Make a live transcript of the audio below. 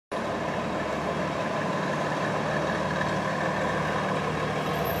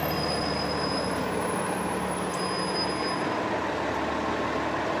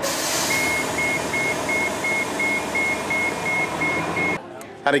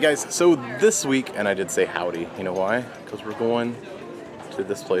Howdy guys, so this week, and I did say howdy, you know why? Because we're going to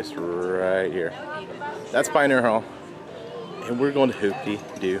this place right here. That's Pioneer Hall. And we're going to Hoop Dee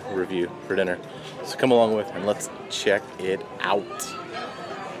Doo Revue for dinner. So come along with and let's check it out.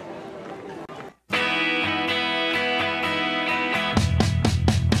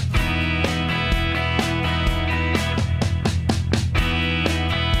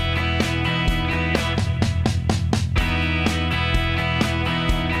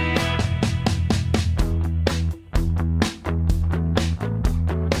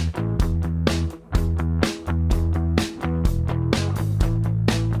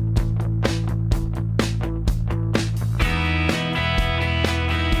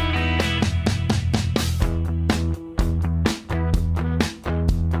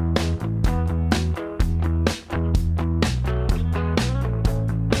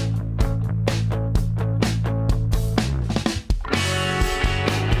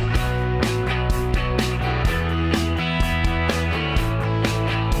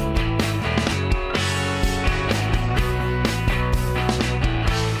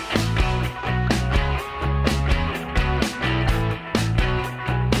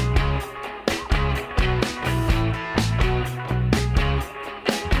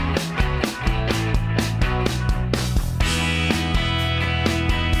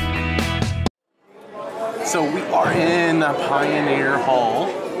 So we are in Pioneer Hall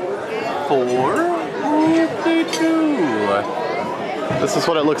for Hoop Dee Doo. This is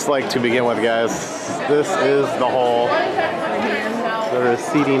what it looks like to begin with, guys. This is the hall. There is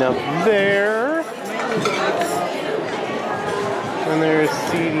seating up there. And there's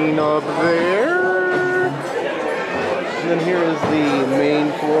seating up there. And then here is the main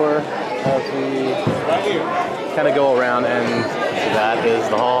floor as we kind of go around, and that is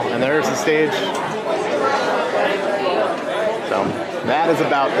the hall. And there's the stage. So that is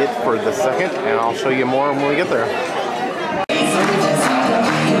about it for the second, and I'll show you more when we get there.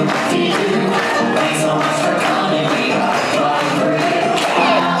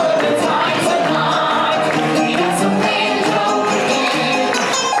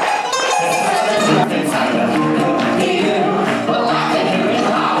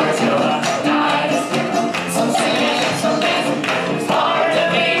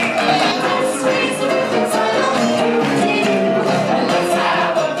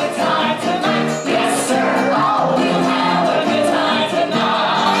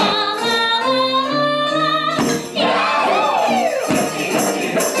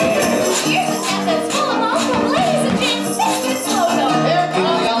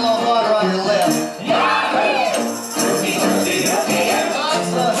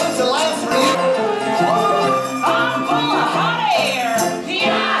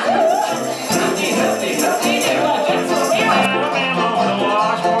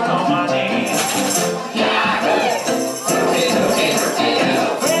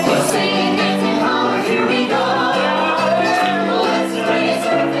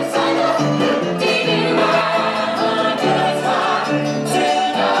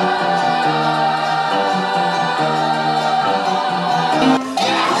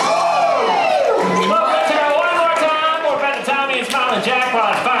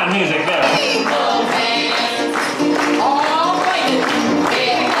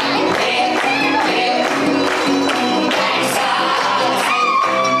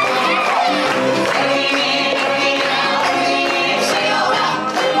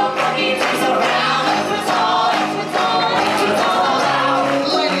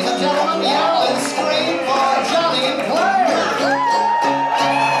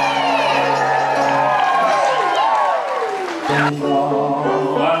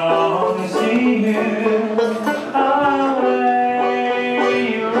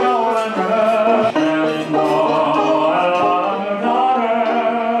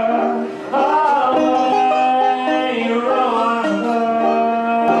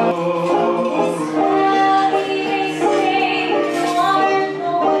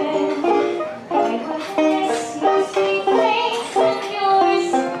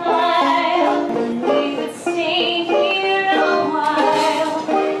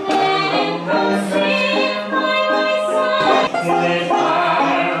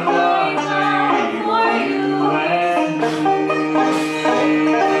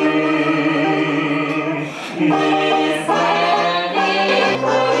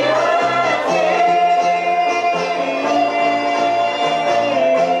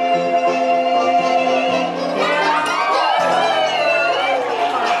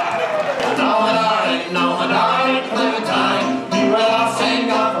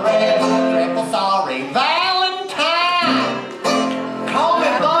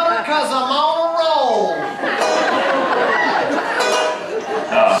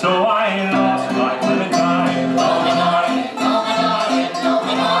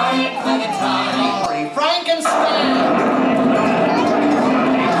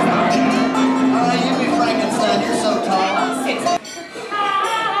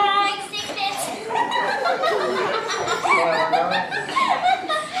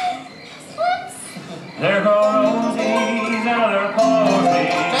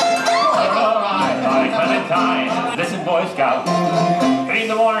 mind. Listen, Boy Scout, in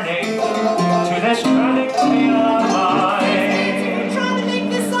the morning to this tragic tale of mine. Trying to make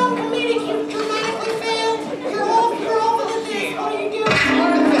this song comedic, you dramatically failed. You're off with this. What are you doing?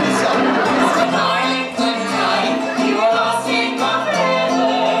 You were lost in my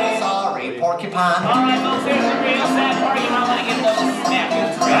feathers. Sorry, porcupine. All right, folks, here's the real sad part. You might want to get those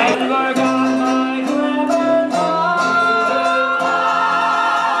napkins right. Never got my clever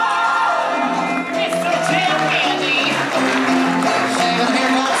Mr. Tim Candy. Shaving hair,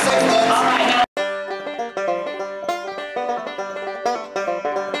 not six. All right, now.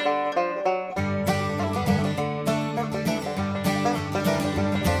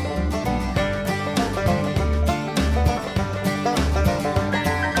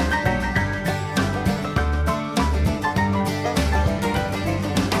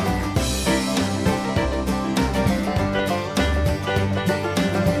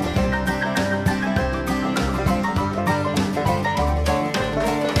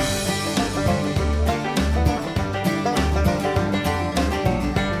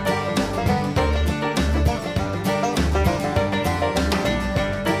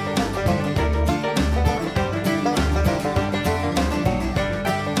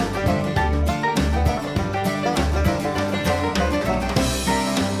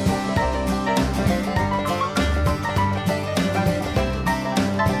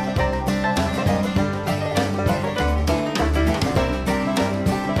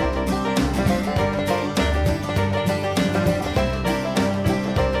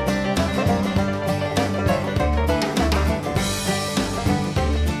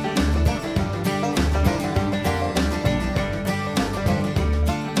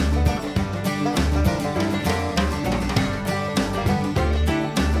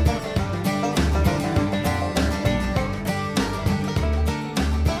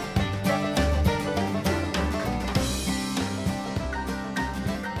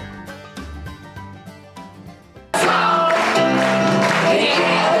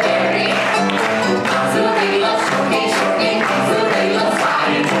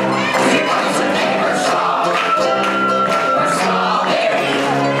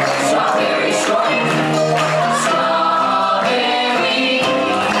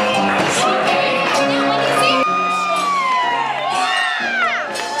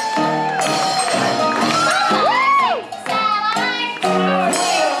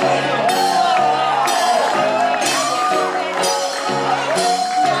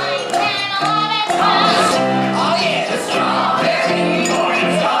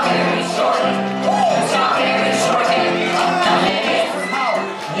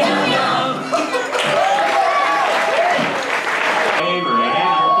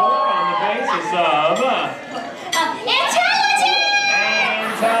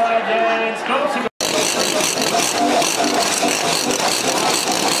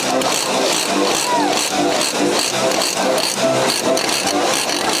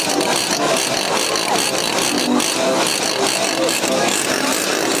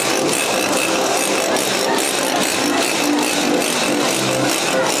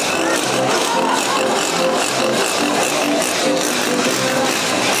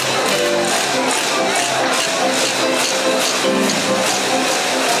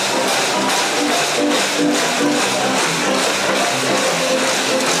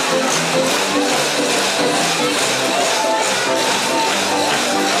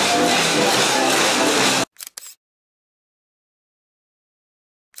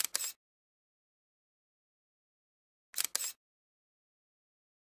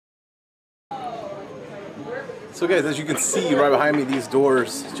 So guys, as you can see right behind me, these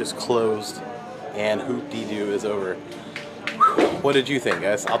doors just closed and Hoop Dee Doo is over. What did you think,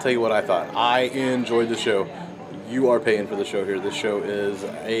 guys? I'll tell you what I thought. I enjoyed the show. You are paying for the show here. This show is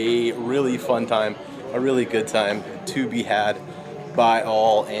a really fun time, a really good time to be had by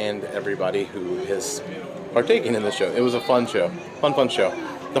all and everybody who is partaking in the show. It was a fun show. Fun show.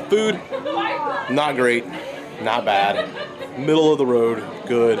 The food, not great, not bad. Middle of the road,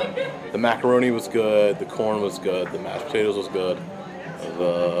 good. The macaroni was good, the corn was good, the mashed potatoes was good,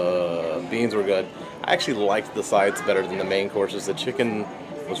 the beans were good. I actually liked the sides better than the main courses. The chicken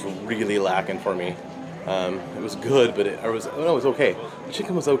was really lacking for me. It was good, but it was okay. The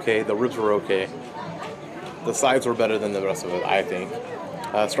chicken was okay, the ribs were okay. The sides were better than the rest of it, I think.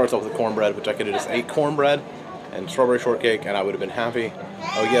 Starts off with the cornbread, which I could have just ate cornbread and strawberry shortcake, and I would have been happy.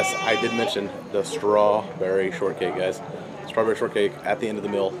 Oh yes, I did mention the strawberry shortcake, guys. Strawberry shortcake at the end of the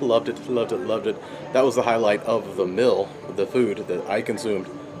meal. Loved it, loved it, loved it. That was the highlight of the meal, the food that I consumed.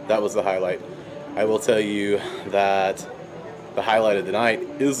 That was the highlight. I will tell you that the highlight of the night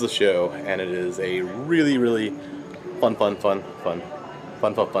is the show, and it is a really, really fun time.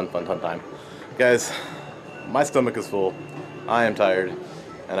 Guys, my stomach is full, I am tired,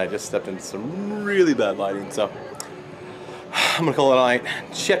 and I just stepped into some really bad lighting, so I'm gonna call it a night.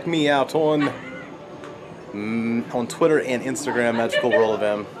 Check me out on Twitter and Instagram, Magical World of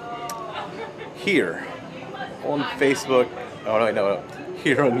M. Here on Facebook, oh no,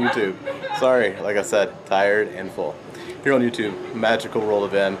 here on YouTube. Sorry, like I said, tired and full. Here on YouTube, Magical World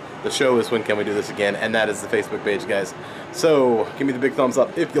of M. The show is When Can We Do This Again, and that is the Facebook page, guys. So give me the big thumbs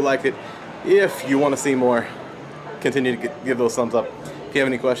up if you liked it. If you want to see more, continue to give those thumbs up. If you have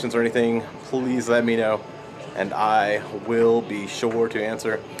any questions or anything, please let me know, and I will be sure to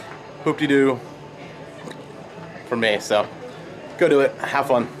answer. Hoop Dee Doo from me, so go do it. Have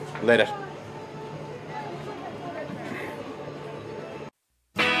fun. Later.